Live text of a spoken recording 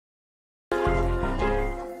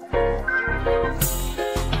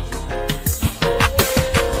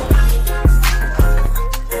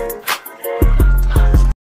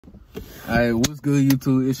good,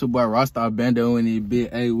 YouTube? It's your boy Rostar Bando in this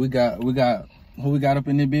bit. Hey, we got who we got up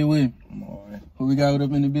in this bit with? Who we got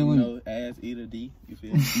up in the bit with? No, Ass Eater D. You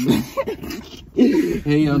feel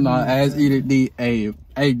me? Hell no, Ass Eater D. Hey,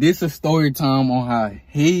 this is story time on how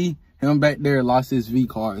him back there lost his V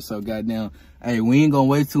card. So goddamn, hey, we ain't gonna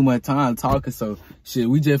waste too much time talking. So shit,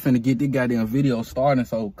 we just finna get this goddamn video starting.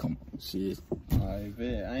 So come on, shit. Alright,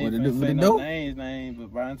 bet. I ain't finna say no names,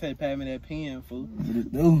 but Brian Tate passed me that pen, fool. What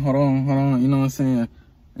it do? Hold on. You know what I'm saying?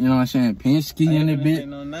 You know what I'm saying? Penske in that bit.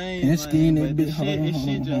 No names, Penske in that bit. This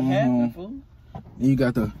shit just happened, fool. You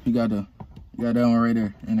got that one right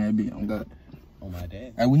there in that bit. I'm got. Oh my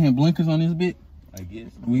dad. Hey, we hitting blinkers on this bit? I guess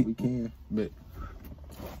we can. Bet.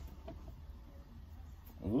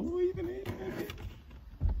 Oh, you can hit that bit.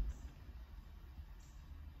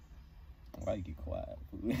 Why you get quiet,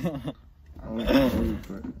 fool?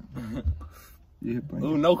 Yeah,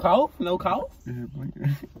 ooh, no cough? No cough? Yeah,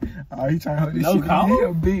 oh, he trying to hold this no shit cough? in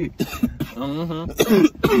hell big.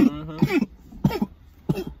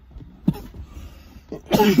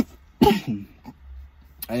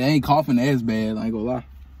 I ain't coughing as bad, I ain't gonna lie.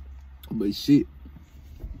 But shit.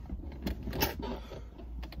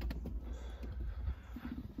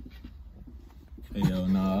 Hell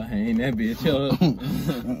nah, ain't that bitch up.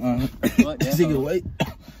 Nigga, wait.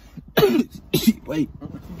 Wait.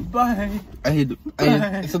 Bye. Hey,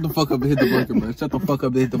 shut the fuck up and hit the blinker, bro. Shut the fuck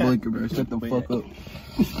up and hit the blinker, bro. Shut the fuck up.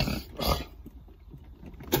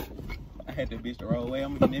 I had that bitch to roll away.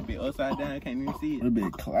 I'm gonna get that bitch upside down. I can't even see it. That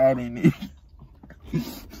bitch cloudy in it.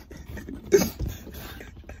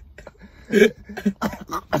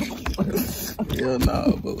 Hell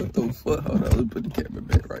no, but what the fuck? Hold on, let me put the camera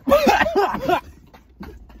back right.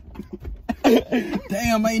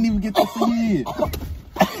 Damn, I ain't even get to see it.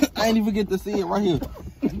 I ain't even get to see it right here.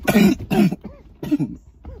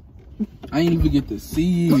 I ain't even get to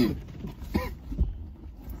see it.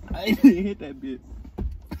 I ain't even hit that bitch.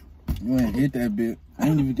 You ain't hit that bitch. I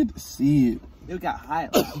ain't even get to see it. It got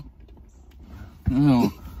hot.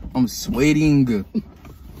 No, I'm sweating.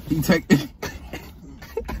 He take.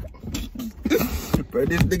 Bro,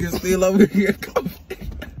 this nigga still over here coughing.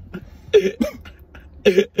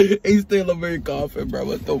 He's still over here coughing, bro.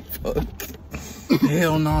 What the fuck?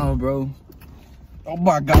 Hell no, bro. Oh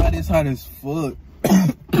my god, it's hot as fuck.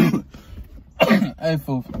 Hey,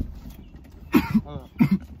 fool.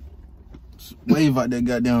 Wave out that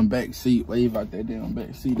goddamn back seat. Wave out that damn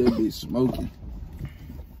back seat. That bitch smoking.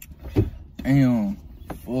 Damn.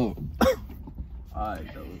 Fuck.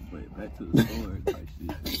 Alright, though. But back to the story type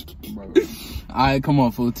shit. Bro. Alright, come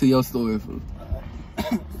on, fool. Tell your story, fool.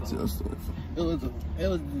 Tell your story, fool. It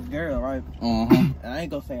was this girl, right? And I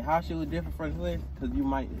ain't gonna say how she was different from the list, cause you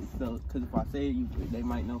might, cause if I say it, they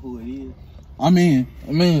might know who it is. I mean,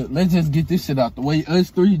 let's just get this shit out the way. Us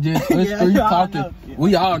three talking. Yeah.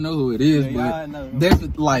 We all know who it is, but that's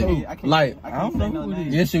like, I don't know who it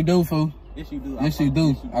is. Yes, you do, fool. Yes, you do. Yes, you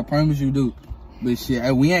do. I promise you do. But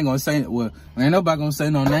shit, we ain't gonna say it. Well, ain't nobody gonna say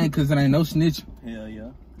no name, cause it ain't no snitch. Hell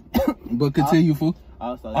yeah. But continue, fool.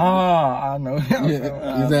 I know.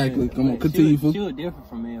 Yeah, exactly. Come on, continue, fool. She was different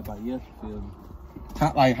from everybody else, you feel me?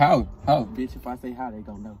 Like how? How? Bitch, if I say how, they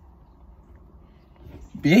gonna know.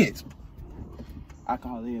 Bitch. I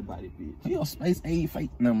call everybody bitch. Yo, space A fake.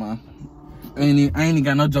 Never mind. I ain't even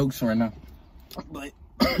got no jokes right now. But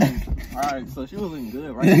alright, so she was looking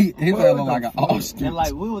good, right? His head look like an ostrich. And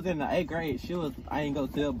like we was in the 8th grade, she was, I ain't gonna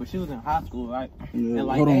tell, but she was in high school, right? Yeah, and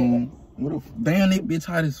like, hold on. Damn, that bitch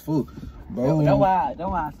hot as fuck. Bro. That's why I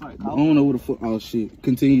started calling. I don't know what the fuck. Oh shit.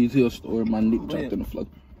 Continue to tell a story. My nick dropped in the floor.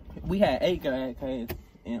 We had 8th grade class,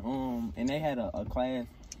 and they had a class,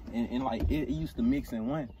 and like it used to mix in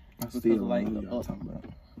one. I still like know what y'all talking about.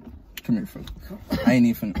 Come here, fool. I ain't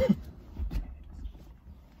even.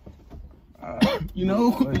 You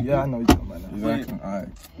know? Yeah, I know what you're talking about now. Exactly. Alright.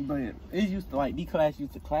 But it used to like, these class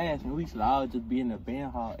used to clash, and we used to all just be in the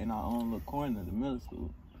band hall in our own little corner of the middle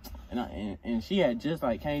school. And she had just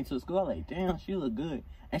like came to school. I was like, damn, she look good.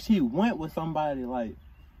 And she went with somebody like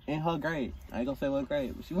in her grade. I ain't gonna say what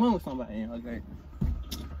grade, but she went with somebody in her grade.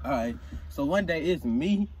 Alright. So one day it's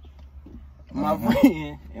me, my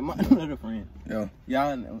friend, and my other friend. Yeah.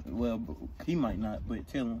 Y'all know, well, he might not, but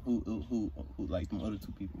tell him who like them other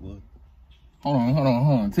two people was. Hold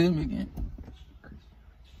on. Tell me again.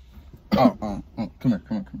 Come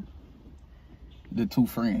here. The two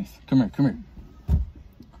friends. Come here.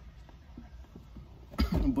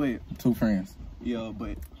 But two friends. Yeah,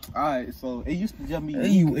 but alright, so it used to just be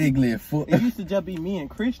you ugly as fuck. It used to just be me and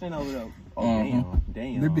Christian over there. Oh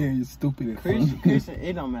damn. They being stupid. Christian,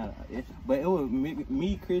 it don't matter. But it was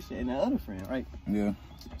me, Christian, and the other friend, right? Yeah.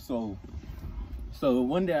 So So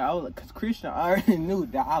one day I was like, cause Christian already knew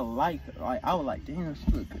that I liked her. Like I was like, damn,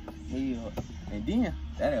 she look good as hell. And then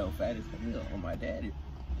that L fat as hell on my daddy.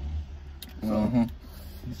 So,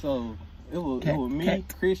 so it was me,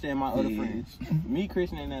 Christian, and my other friends. Me,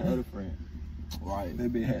 Christian, and that other friend. Right. They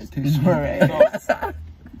be had tissue.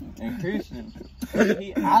 And Christian,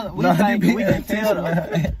 we think we can tell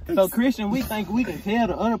the. So Christian, we think we can tell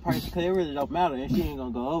the other person because it really don't matter, and she ain't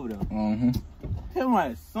gonna go over there. Tell me,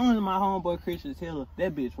 as soon as my homeboy Christian tell her,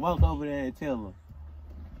 that bitch walk over there and tell her,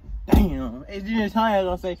 damn, and then her ass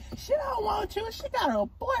gonna say, she don't want you, she got a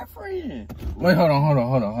boyfriend. Wait, hold on.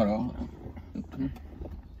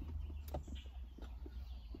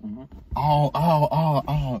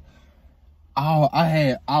 I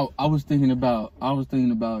was thinking about,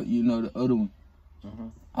 you know, the other one.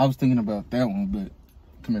 I was thinking about that one, but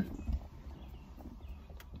come here.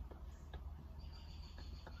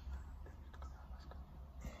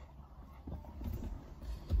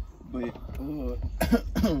 But,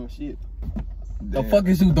 shit. The fuck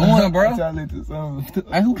is you doing, bro? Y'all into something.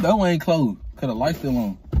 I hope that one ain't closed, cause the light's still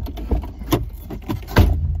on.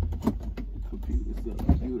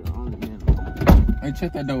 Computer on it, man. Hey,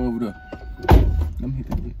 check that door over there. Let me hit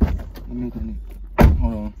that dick.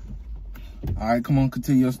 Hold on. All right, come on,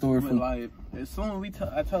 continue your story. But like, as soon as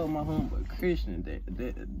I told my homeboy Christian that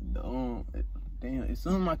damn, as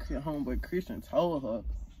soon as my homeboy Christian told her,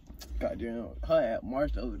 goddamn, her ass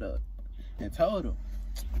marched over there and told her,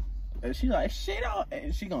 and she like, she don't,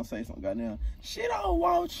 and she gonna say something, goddamn, she don't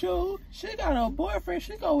want you, she got a boyfriend,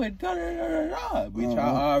 she go with da-da-da-da-da, which I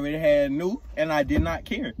already had knew, and I did not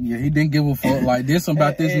care. Yeah, he didn't give a fuck. Like, this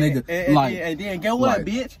about this nigga. And then get what,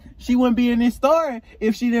 bitch? She wouldn't be in this story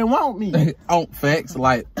if she didn't want me. On facts,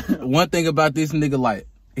 like, one thing about this nigga, like,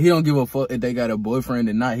 he don't give a fuck if they got a boyfriend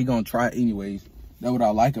or not. He gonna try it anyways. That's what I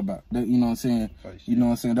like about that, you know what I'm saying? You know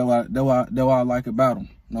what I'm saying? That's what I like about him.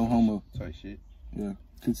 No homo. Sorry, shit. Yeah.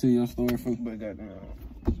 Continue your story, fool. But goddamn.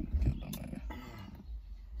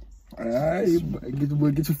 Alright,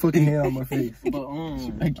 get your fucking hand on my face. But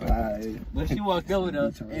but she walked over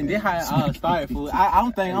there, and then how it all started, fool.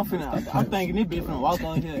 I'm thinking this bitch finna walk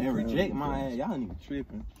over here and reject my ass. Y'all niggas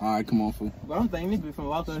tripping. Alright, come on, fool. But I'm thinking this bitch finna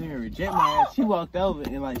walk over here and reject my ass. She walked over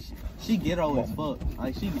and like she ghetto as fuck.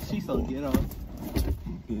 Like she so ghetto.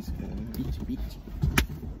 Bitch.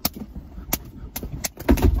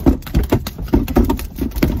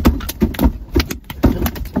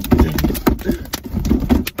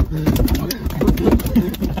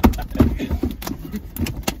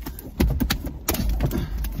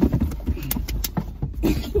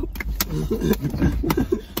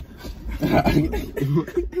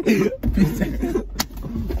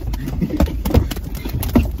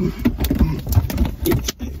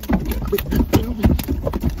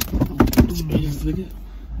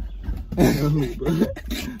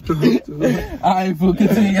 Alright, fool,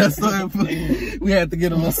 continue your story, fool. We had to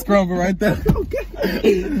get a little scrumble right there.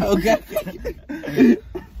 Okay.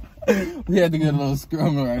 We had to get a little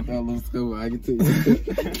scrumble right there, a little scrumble. I can tell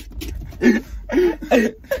you.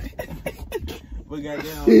 But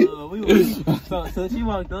goddamn, so she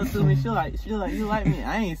walked up to me. She like, you like me?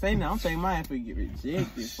 I ain't say nothing. I'm thinking my ass would get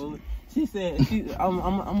rejected, fool. She said, I'm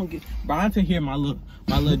gonna get Brian to hear my little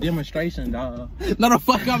demonstration, dog. No, the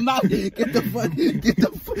fuck, I'm not. Get the fuck. Get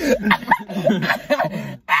the fuck.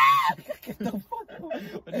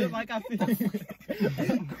 But just like I said,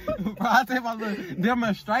 Brian take my little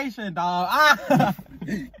demonstration, dog.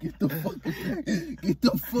 Get the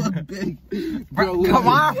fuck, baby. Bro, come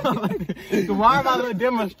on, my little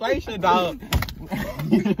demonstration, dog.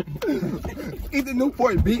 Eat the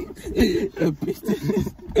Newport, bitch.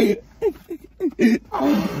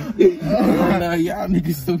 No, y'all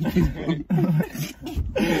niggas so good.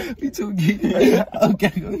 We too good.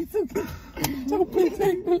 Okay, we too good.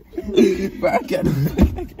 But I got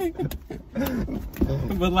it.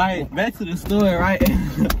 But like, back to the story, right?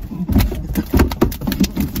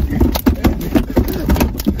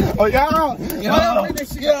 Oh, y'all.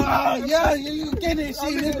 Yeah, you get that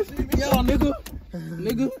shit, nigga. Yo, nigga.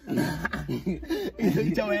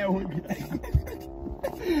 Eat your ass with me.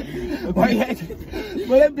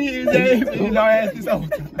 Well, that beat his ass, you know, ass is over.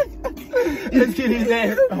 Let's get his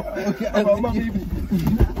ass. Okay, my baby.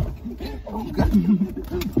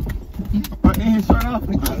 My hands shut off.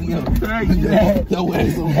 Your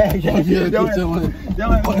ass on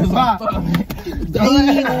fire.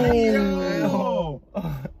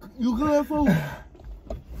 You good, fool?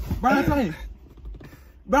 Brian,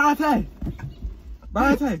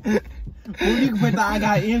 well, you can put that I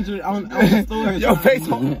got injured on the story. Your face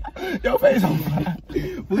on fire.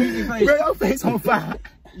 Bro, your face on fire.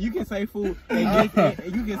 You can say fool. And you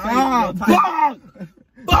can say your type.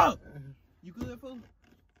 Fuck! You good, fool?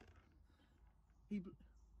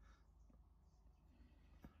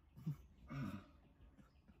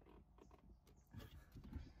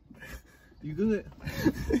 You good?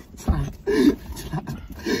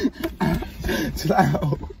 Chill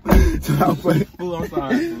out. Chill out, buddy. Fool, I'm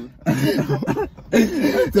sorry, fool.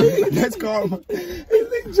 That's karma. He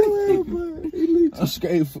licked your ass, bro. He licked I'm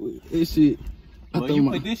straight for this shit. Well, you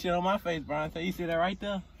put this shit on my face, Brian. So you see that right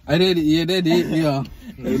there? I did it, yeah, that did, yeah.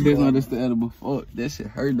 That's not understandable. Fuck, that shit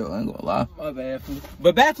hurt though, I ain't gonna lie. My bad, fool.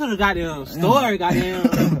 But back to the goddamn story, goddamn.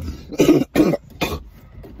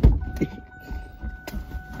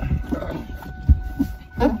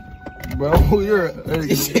 Bro, you're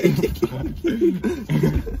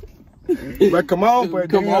But come on, bro.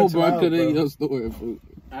 Come on, bro, cause ain't your story, fool.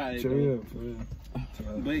 Alright, Chill.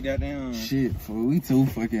 but goddamn. Shit, fool, we too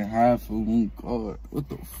fucking high, fool. Oh, God. What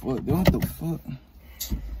the fuck? What the fuck?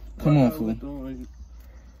 Come on, fool.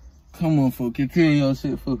 Come on, fool. Continue your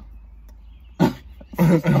shit, fool. Hey,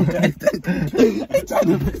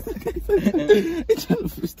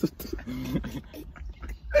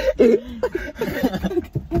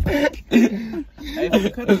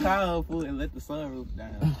 cut the car off, fool, and let the sunroof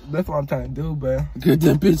down. That's what I'm trying to do, bro. Cut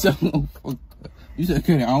that bitch on. You said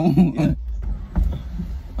cut it on. Yeah.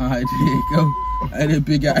 Alright, there you go. Hey, that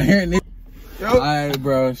bitch got hair in it. Alright,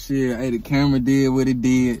 bro, shit. Hey, the camera did what it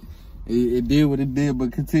did. It did what it did,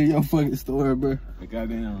 but continue your fucking story, bro. But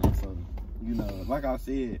goddamn, so, you know, like I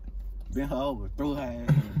said, bent her over, threw her ass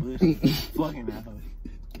in the bush, fucking at her.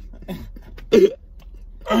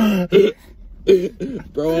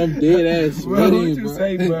 Bro, I'm dead ass. Bro, what you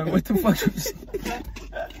say, bro? What the fuck you say?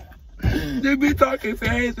 They be talking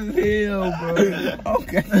fast as hell, bro.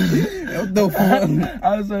 Okay. What the fuck? I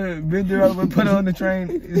was been there, I would put her on the train,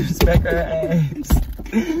 smack her ass.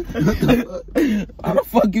 How the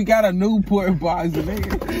fuck you got a Newport box,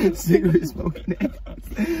 nigga? Cigarette smoking ass.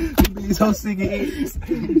 She be so sick of ass.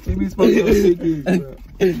 She be smoking so sick of ass, bro.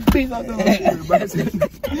 Please don't do that, bro.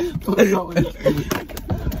 Please don't do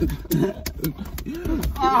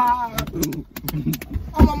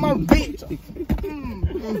I'm on my bitch.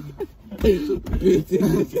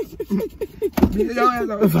 Your ass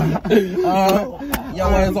on fire.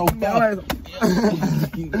 Your ass on fire.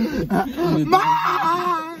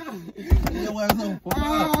 Your ass on fire.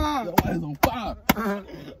 Your ass on fire.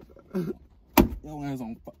 Your ass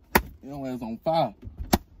on fire. Your ass on fire.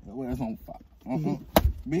 Your ass on fire.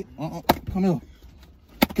 Bitch, come here.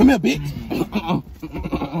 Come here, bitch.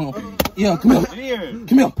 Yeah, come here.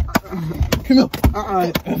 Come here. Come here.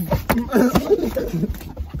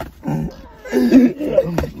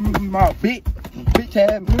 My bitch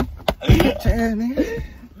ass, man. Bitch ass, man.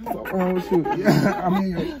 What's wrong with you? Yeah, I'm in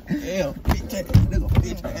your... Yeah, bitch ass, nigga.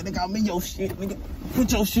 Bitch ass, nigga. I'm in your shit, nigga.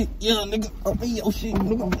 Put your shit. Yeah, nigga. I'm in your shit,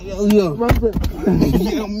 nigga. Yeah.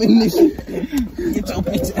 Yeah, I'm in this shit. Get your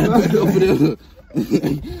bitch ass back over there.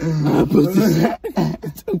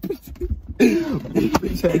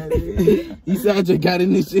 He said I just got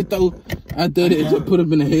in this shit though. I thought it just put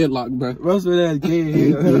him in a headlock, bro. Russell that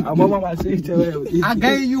gay. I'm on my shit. I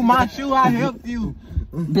gave you my shoe. I helped you.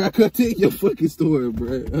 Bro, continue your fucking story,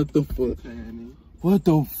 bro. What the fuck? What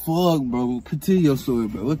the fuck, bro? Continue your story,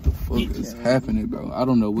 bro. What the fuck is happening, bro? I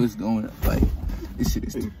don't know what's going on. Like, this shit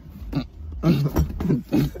is... Why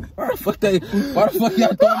the fuck y'all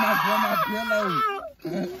throwing my pillow?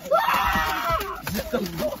 Shut the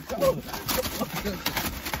fuck up.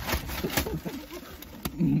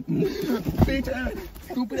 Bitch ass,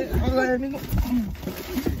 stupid ass, nigga.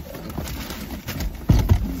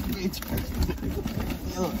 Bitch.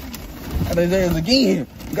 Got his ass again.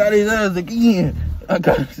 Got his ass again. I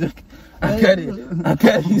got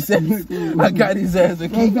his ass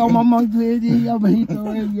again. Ain't got my monkey head in, y'all beat your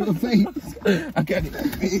ass in your face. I got it.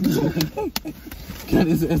 Got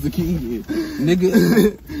his ass again, nigga.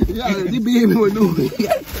 Yeah, he be hitting me with new.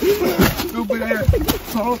 Stupid ass.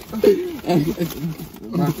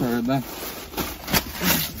 My turn, man.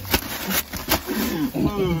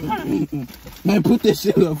 Man, put this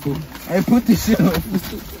shit up, fool. Hey, put this shit up.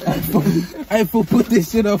 Hey, fool, put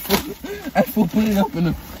this shit up, fool. Hey, fool, put it up in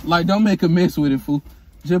the... Like, don't make a mess with it, fool.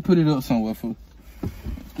 Just put it up somewhere, fool.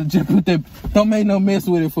 Just put that... Don't make no mess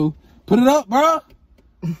with it, fool. Put it up, bro.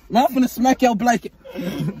 Man, I'm finna smack your blanket.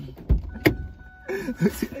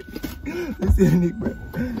 Let's see the knee, bro.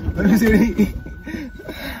 Let me see the knee.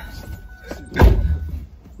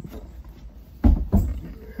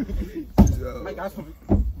 I got some...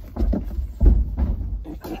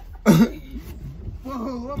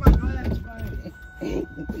 Whoa, what my glass, man?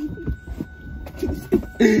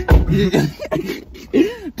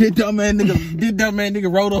 This dumb man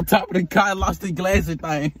nigga rolled on top of the car and lost his glasses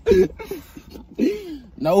thing.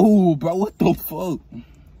 No, bro, what the fuck?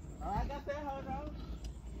 I got that hoe, dog.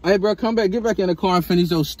 Hey, bro, come back, get back in the car and finish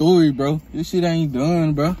your story, bro. This shit ain't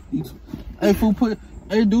done, bro. Hey, fool, do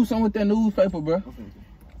something with that newspaper, bro.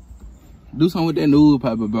 Do something with that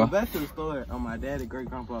newspaper, bro. Back to the story on my daddy, great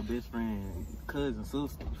grandpa, best friend, cousin,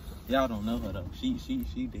 sister. Y'all don't know her though. She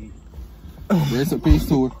did. Rest in peace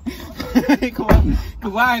to her. Come on,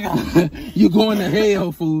 cause why I got You going to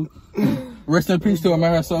hell, fool. Rest in peace to her,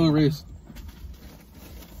 man. Her soul rest.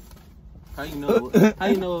 How you know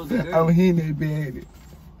it was a girl? I'm hearing that bad.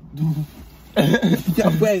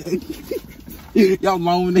 Y'all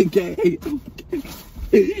long in the game.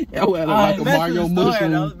 Y'all had like a Mario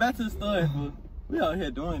mushroom. Back to the story, fool. We out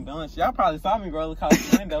here doing shit. Y'all probably saw me roll across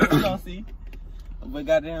the window. We don't see. But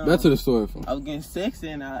goddamn. Back to the story, fool. I was getting sexy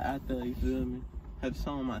and I thought, you feel me? Had to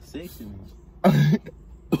show my sexiness.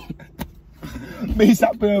 Man,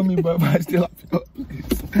 stop playing me, bro. I still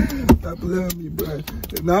stop playing me, bro.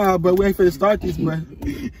 Nah, but we ain't finna start this, bro.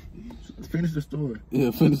 Finish the story.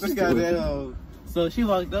 Yeah, finish the story. Goddamn. So she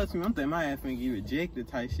walked up to me. I'm thinking my ass finna get rejected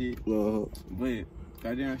type shit. But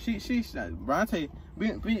goddamn, she bro, I tell you,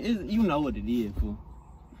 you know what it is, fool.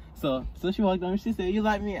 So she walked on me. She said, "You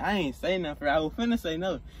like me?" I ain't say nothing. I was finna say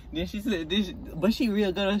no. Then she said, "But she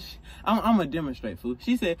real good." I'm a demonstrate, fool.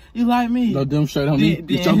 She said, "You like me?" No demonstrate on me.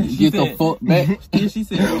 Get the fuck back. Then she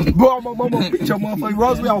said, "Bro, I'm gonna beat your motherfucking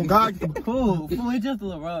rosary on God." Fool, it's just a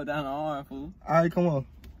little rub down the arm, fool. All right, come on.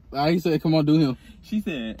 He said, "Come on, do him." She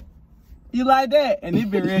said, "You like that?" And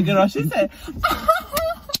it been real good on. She said,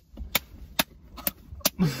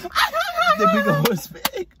 "The big old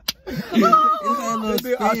spit."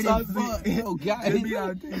 Oh God!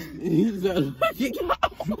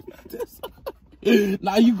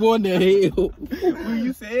 Now you going to hell. When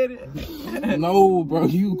you said it. No, bro,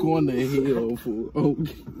 you going to hell, fool. Oh.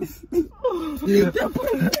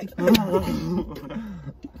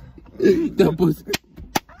 That pussy.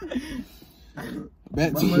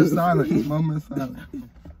 Mama silent. Mama silent.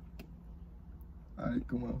 All right,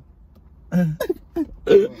 come on.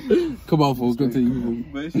 Come on, fool. Continue.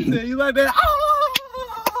 But she said, "You like that?"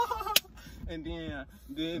 And then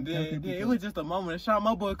it was just a moment of shock.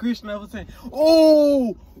 My boy Christian was saying,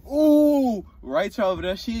 "Oh, right over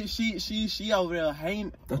there." She over there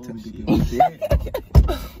hating. Oh, shit.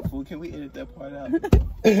 Well, can we edit that part out?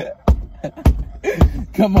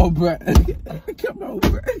 Come on, bro. Come on,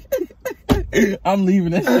 bro. I'm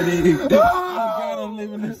leaving that shit in. Oh God, I'm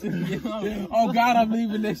leaving that shit in. Oh God, I'm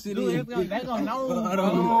leaving that shit in. They gonna know. They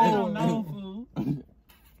gonna know, fool.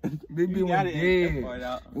 Baby, got to edit that part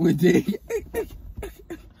out. We did.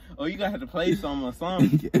 Oh, you gotta have to play some or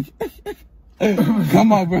something.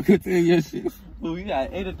 Come on, bro. Continue your shit. Fool, you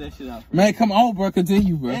gotta edit that shit out. Man, come on, bro.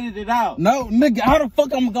 Continue, bro. Edit it out. No, nigga, how the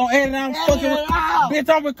fuck I'm gonna edit it out? Bitch,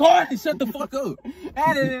 I'm recording. Shut the fuck up.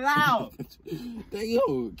 Edit it out.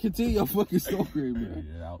 Yo, continue your fucking story, bro. Edit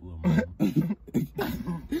it out, little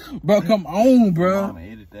mama. Bro, come on, bro. Mama,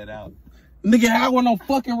 edit that out. Nigga, I want no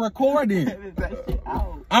fucking recording. Edit that shit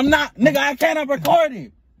out. I'm not, nigga, I can't have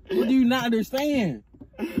recording. What do you not understand?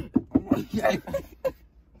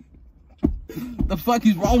 The fuck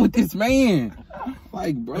is wrong with this man?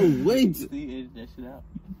 Like, bro, wait. See, edit that shit out.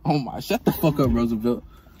 Oh my, shut the fuck up, Roosevelt.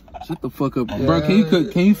 Shut the fuck up, bro.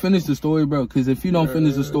 Can you finish the story, bro? Because if you don't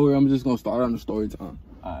finish the story, I'm just gonna start on the story time.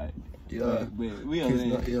 Alright. Yeah. But we over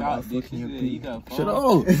there. You got a phone. Shut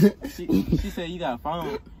up. She said you got a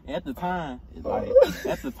phone. At the time,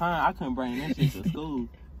 I couldn't bring that shit to school.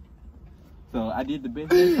 So I did the best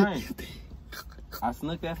thing. I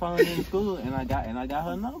snuck that phone in school and I got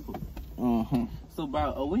her number. So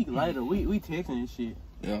about a week later, we texting and shit.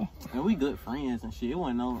 Yeah. And we good friends and shit. It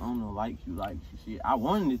wasn't no like you shit. I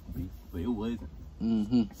wanted it to be, but it wasn't.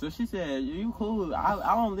 So she said, "You cool?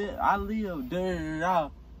 I live da-da-da,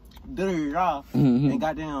 and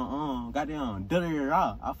goddamn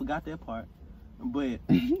da-da-da. I forgot that part, but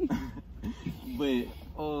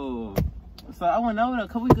so I went over there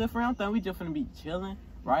cause we good friends. I thought we just finna be chilling,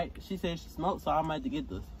 right? She said she smoked, so I might have to get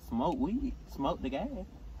the smoke the gas.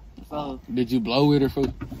 So did you blow with her,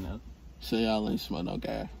 fool? No. So y'all ain't smoke no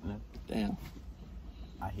gas. No. Damn.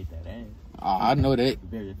 I hit that ass. Oh, I know that.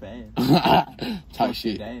 Very fast. Type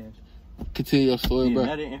shit. Dash. Continue your story, bro.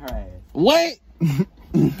 Nutted in her ass. What?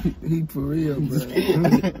 He for real,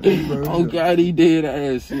 bro. Oh God, he did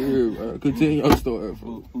ass here, bro. Continue your story,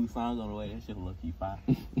 bro. Who songs on the way? That shit look you fire.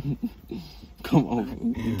 Come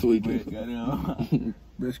on, tweak it.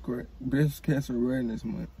 Breast cancer awareness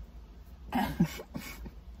month.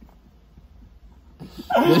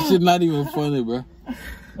 That shit not even funny, bro.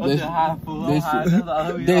 What's the high fool?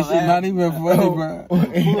 That shit not even funny, bro.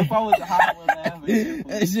 If I was the high one laughing.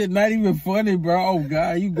 That shit not even funny, bro. Oh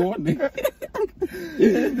God, you going there?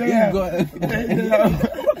 You going?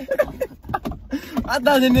 I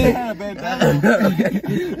thought the nigga had a bad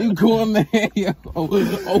time. You going to hell? Oh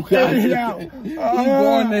God, you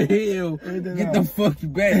going to hell? Get the fuck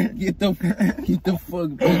back. Get the fuck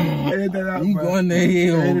back. You going to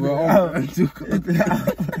hell, bro?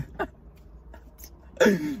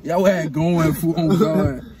 Y'all had going for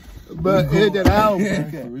God. But edit that out, Yeah,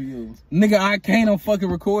 bro. for real. Nigga, I can't. I'm fucking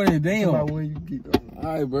recording it. Damn. About when you get on.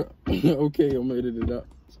 All right, bro. Okay, I'm editing it out.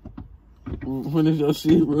 Finish your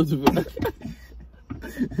shit, Roosevelt.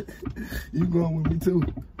 You going with me too.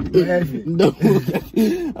 You laughing. No,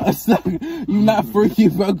 I suck. You not freaky,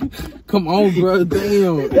 bro. Come on, bro.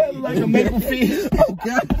 Damn. That look like a maple fish. Oh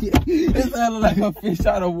God, it sounded like a fish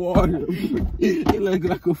out of water. It looked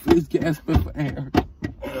like a fish gasping for air.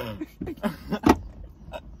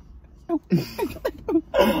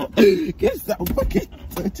 Get stop fucking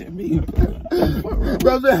touching me, bro.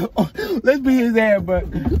 Let's beat his ass, but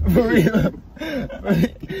for real.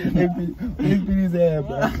 Let's beat his ass,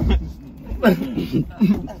 bro.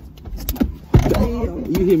 Damn,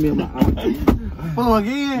 you hit me in my eye. Pull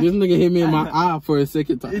again. This nigga hit me in my eye for a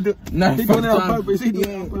second time. He doing First it on time. purpose. He doing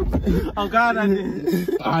it on purpose. Oh God, I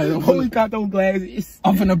did. All right, Holy got those glasses.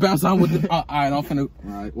 I'm finna bounce on with the. All right, I'm finna.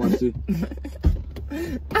 All right, watch this.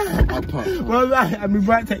 I'll pop. Well, I mean,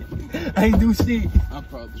 bro, I ain't do shit. I'll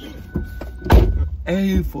pop.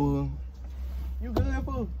 Hey, fool. You good,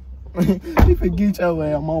 fool? You forget your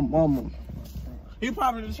ass, mama. He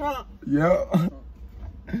probably the trunk. Yeah.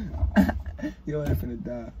 Your ass finna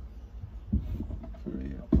die. For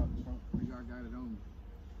real. Nigga, I got it on me.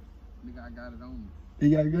 Nigga, I got it on me. You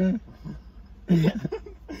got a gun?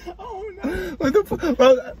 Oh no. What the fuck?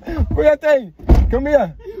 Where that thing? Come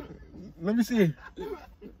here. Let me see.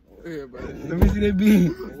 Worry about it. Let me see that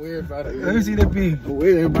bean. Don't worry about it. Let me see that bean. Don't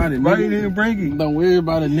worry about it, Why you nigga. didn't bring it? Don't worry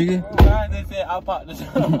about it, nigga. Oh God, they said I'll pop the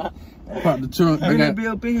trunk. Pop the trunk. I Bring that got.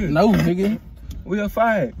 bill up in here. No, nigga. We are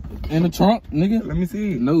fired. In the trunk, nigga. Let me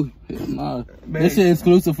see it. No, nah. Man. That shit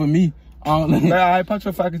exclusive for me. I don't Man, I punch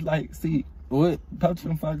your fucking like see. What? Punch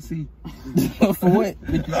your fucking see. For what?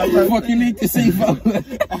 The fuck you need to see for?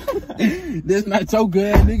 That's not your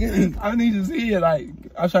gun, nigga. I need to see it. Like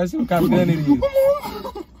I'm trying to see what kind of gun it is.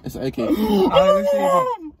 It's AK. Let me see it.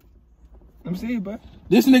 Let me see it, bro.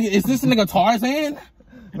 This nigga Tarzan?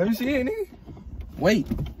 Let me see it, nigga. Wait,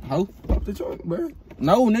 ho? Pop the trunk, bro.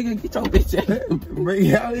 No, nigga, get your bitch ass. Bring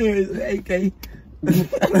it out here. It's AK.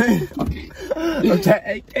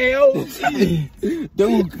 AK.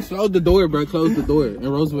 Dude, close the door, bro. Close the door.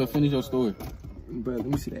 And Roosevelt, finish your story. Bro, let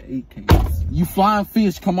me see that AK. You flying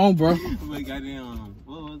fish, come on, bro. Wait, goddamn.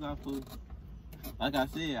 What was I for? Like I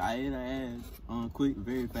said, I ate her ass quick,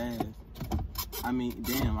 very fast. I mean,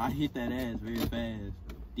 damn, I hit that ass very fast.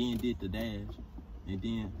 Then did the dash, and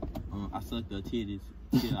then I sucked her titties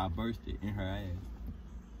till I bursted in her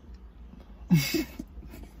ass.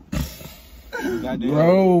 Goddamn.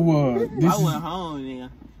 Bro, this I is... went home,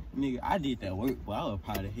 nigga. I did that work, boy. I was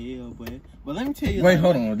proud of hell, boy. But let me tell you. Wait, like,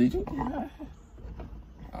 hold on, did you?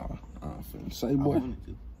 I'm finna say, I boy. wanted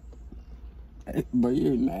to. Hey, bro,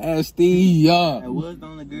 you're nasty, yeah. I was the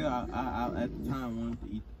only girl I at the time wanted to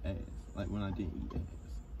eat the ass. Like when I didn't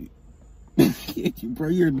eat ass. Bro,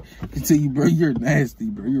 you're nasty,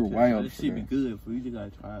 bro. You're wild. That For shit be that. good for you. Just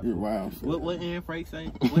gotta try it. You're wild. For What Anne Frank say?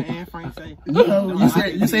 What Anne Frank say?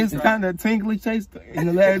 You said it's kind of tingly taste in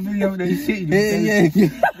the last video. That shit. Yeah.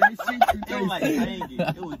 That shit. It was like tangy.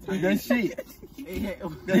 It was tangy. That shit. It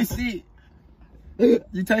was That shit.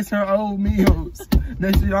 You taste her old meals.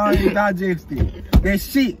 That shit already digested. That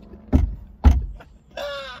shit.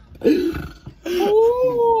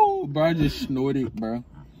 Ooh, bro, I just snorted, bro.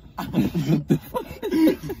 I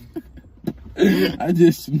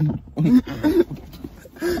just snorted.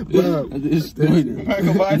 I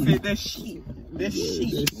said that shit. That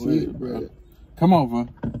shit. Bro. Come on, bro.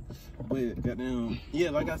 But goddamn, yeah,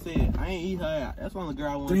 like I said, I ain't eat her out. That's the only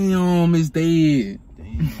girl I want. Damn, it's dead.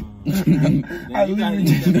 Damn. Damn, you gotta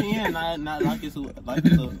eat the pen, not like it's a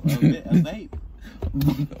vape.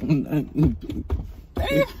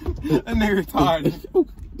 That nigga retarded.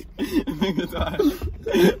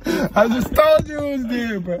 I just told you it was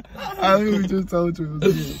there, bro. I literally just told you it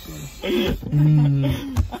was there,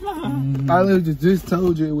 bro. I literally just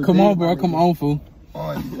told you it was Come there, on, bro. Come on, fool.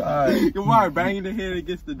 Oh, my God. Come on, banging the head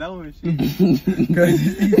against the door and shit.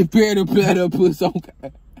 Prepare to play that pussy. Okay.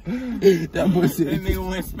 That pussy. That nigga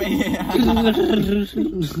went spin.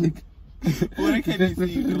 Well, they can't even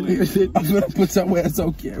see you do it. I'm gonna put your ass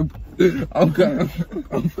on camera. Okay.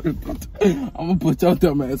 I'm gonna put your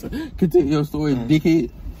dumb ass. Continue your story,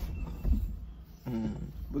 dickhead.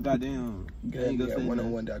 But goddamn, Goddamn,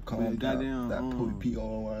 101.com. Goddamn, That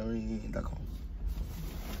POIN.com.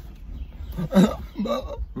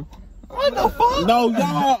 what the fuck? No,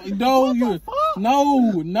 y'all, no, you, no,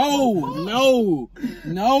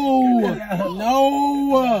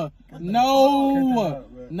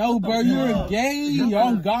 no, bro, you're gay.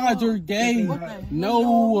 On God, you're gay.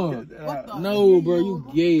 No, bro, you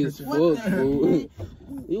gay as fuck, bro.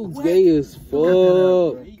 You gay as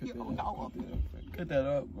fuck. Cut that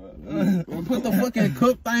up, bro. Put the fucking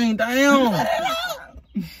cook thing down.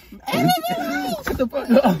 Shut the fuck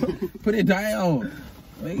up. Put it down.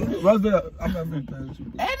 Roosevelt, I'm not gonna play with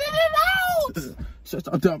you. Edit it out! Shut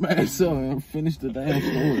your dumb ass up and finish the damn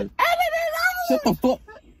story. Edit it out! Shut the fuck.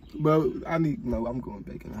 Bro, I'm going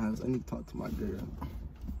back in the house. I need to talk to my girl.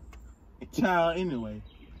 Child, anyway.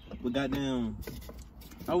 But goddamn,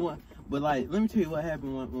 but like, let me tell you what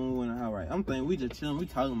happened when we went out, right? I'm thinking we just chilling, we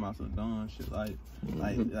talking about some dumb shit, like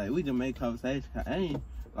we just made conversation. I ain't,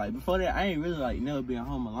 like, before that, I ain't really, like, never been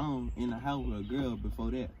home alone in the house with a girl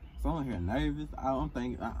before that. So I'm here nervous. I'm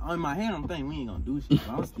thinking, in my head, I'm thinking we ain't gonna do shit,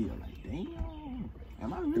 but I'm still like, damn,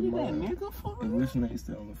 am I really that nigga for real? And this nigga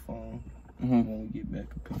still on the phone. When we get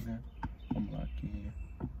back up in there, I'm locked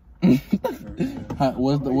in.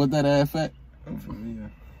 Was that ass fat? I'm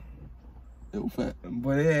familiar. It was fat.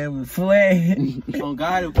 But it was flat. Oh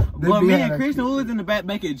God! But me and Christian was in the back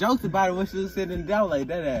making jokes about it when she was sitting down like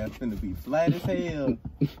that ass finna be flat as hell.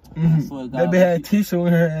 I swear to God. They be had tissue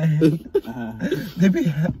in her ass. They be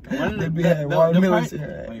had watermelons in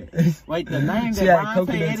her ass. Wait, the name that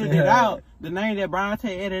Bronte edited out. The name that Bronte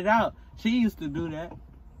edited out. She used to do that.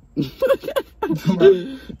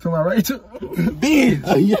 To my Rachel. Bitch.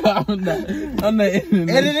 Yeah, I'm not editing.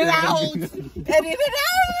 Edit it out. Edit it out.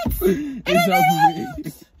 It's over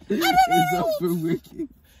with. It's over with.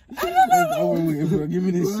 It's over with, bro. Give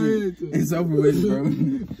me this shit. It's over with, bro.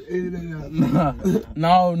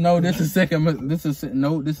 No, this is second. This is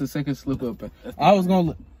second slip up. I was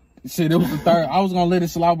gonna. Shit, it was the third. I was gonna let it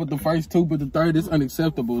slide with the first two, but the third is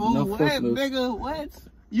unacceptable. Oh, no, what, nigga? What?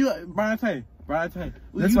 You, Bronte. That's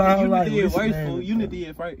why I don't like did worse, fool. You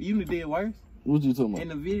did worse. What you talking about? In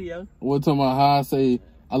the video. What talking about? How I say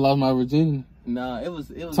I lost my virginity? Nah, it was.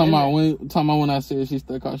 Talking about when I said she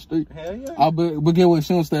stuck out street. Hell yeah. But get what?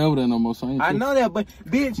 She don't stay over there no more. So I know that, but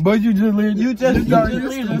bitch. But you just literally. You just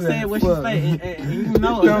literally said what she said, and you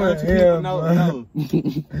know it. No.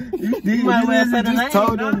 You might well say the name.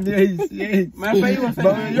 Told them yes.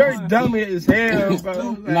 But you're dumb as hell,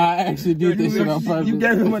 bro. Nah, I actually did that shit on purpose. You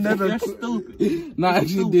gave him another. You're stupid. Nah, I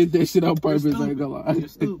actually did that shit on purpose. I ain't gonna lie. You're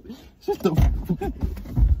stupid. Shut the fuck.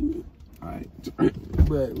 Alright.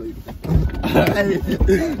 But like,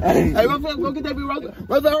 Hey, go get that big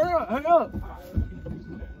Rosa, hurry up.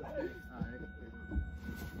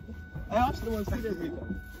 I also want to see that video.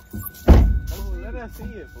 Oh, let us see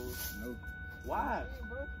it, fool. No. Why?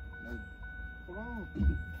 No. Come on.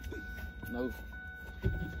 No.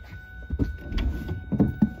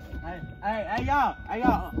 Hey, y'all.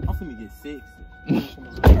 I'm finna get sick.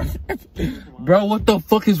 Bro, what the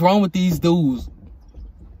fuck is wrong with these dudes?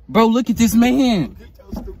 Bro, look at this man.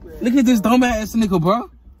 Look at this dumbass nigga,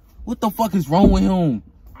 bro. What the fuck is wrong with him?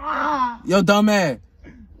 Yo, dumbass.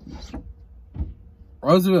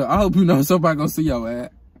 Roosevelt, I hope you know somebody gonna see your ass.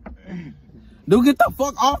 Dude, get the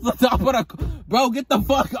fuck off the top of the... Bro, get the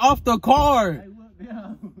fuck off the car. Hey, look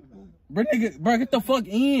down. Bro, get the fuck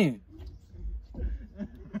in.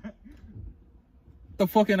 Get the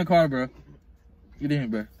fuck in the car, bro. Get in,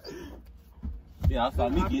 bro. Yeah, I saw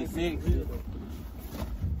me get sick.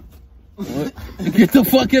 What? Get the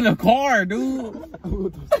fuck in the car, dude.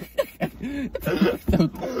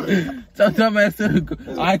 So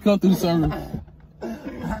dumbass. I come through some.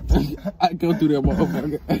 I go through that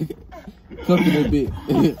motherfucker. Come through that bitch.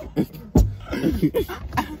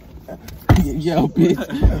 Yo, bitch.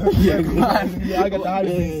 Yeah, I got the hot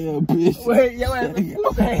yeah, bitch. Wait, yo,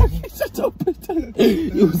 okay. Shut up,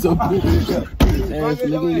 bitch. You was a bitch. Ass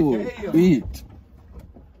nigga, you a bitch.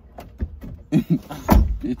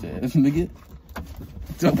 Bitch ass nigga.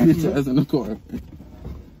 Your bitch ass in the car.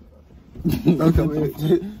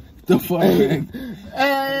 The fuck, man.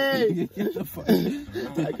 Hey! Get the fuck.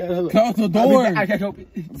 Close the door. I can't help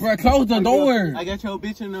it. Bro, close the door. I got your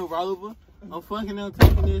bitch in the rover. I'm fucking them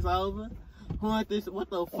taking this over. Who want this? What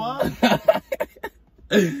the fuck?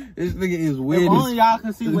 This nigga is weird. If only y'all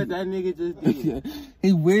can see what that nigga just did.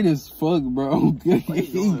 He weird as fuck, bro. What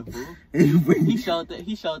he doing, fool? He showed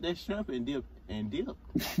that shrimp and dipped.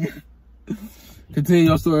 Continue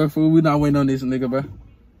your story, fool. We not waiting on this nigga, bro.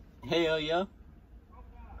 Hell yeah.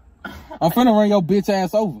 I'm finna run your bitch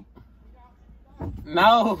ass over.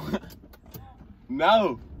 No.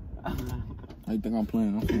 No. I think I'm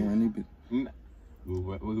playing. I'm finna run this bitch.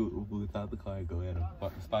 We'll start the car and go at him.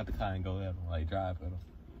 Start the car and go at him. Like, drive at him.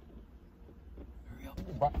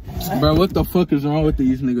 Bro, what the fuck is wrong with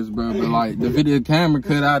these niggas, bro? But like, the video camera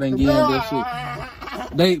cut out and getting that shit.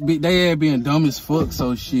 They had being dumb as fuck,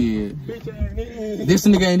 so shit. This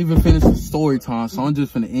nigga ain't even finished the story time, so I'm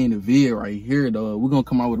just finna end the vid right here, though. We're gonna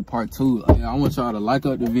come out with a part 2. Like, I want y'all to like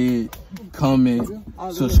up the vid, comment,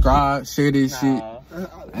 subscribe, share this shit.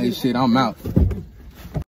 Hey, shit, I'm out.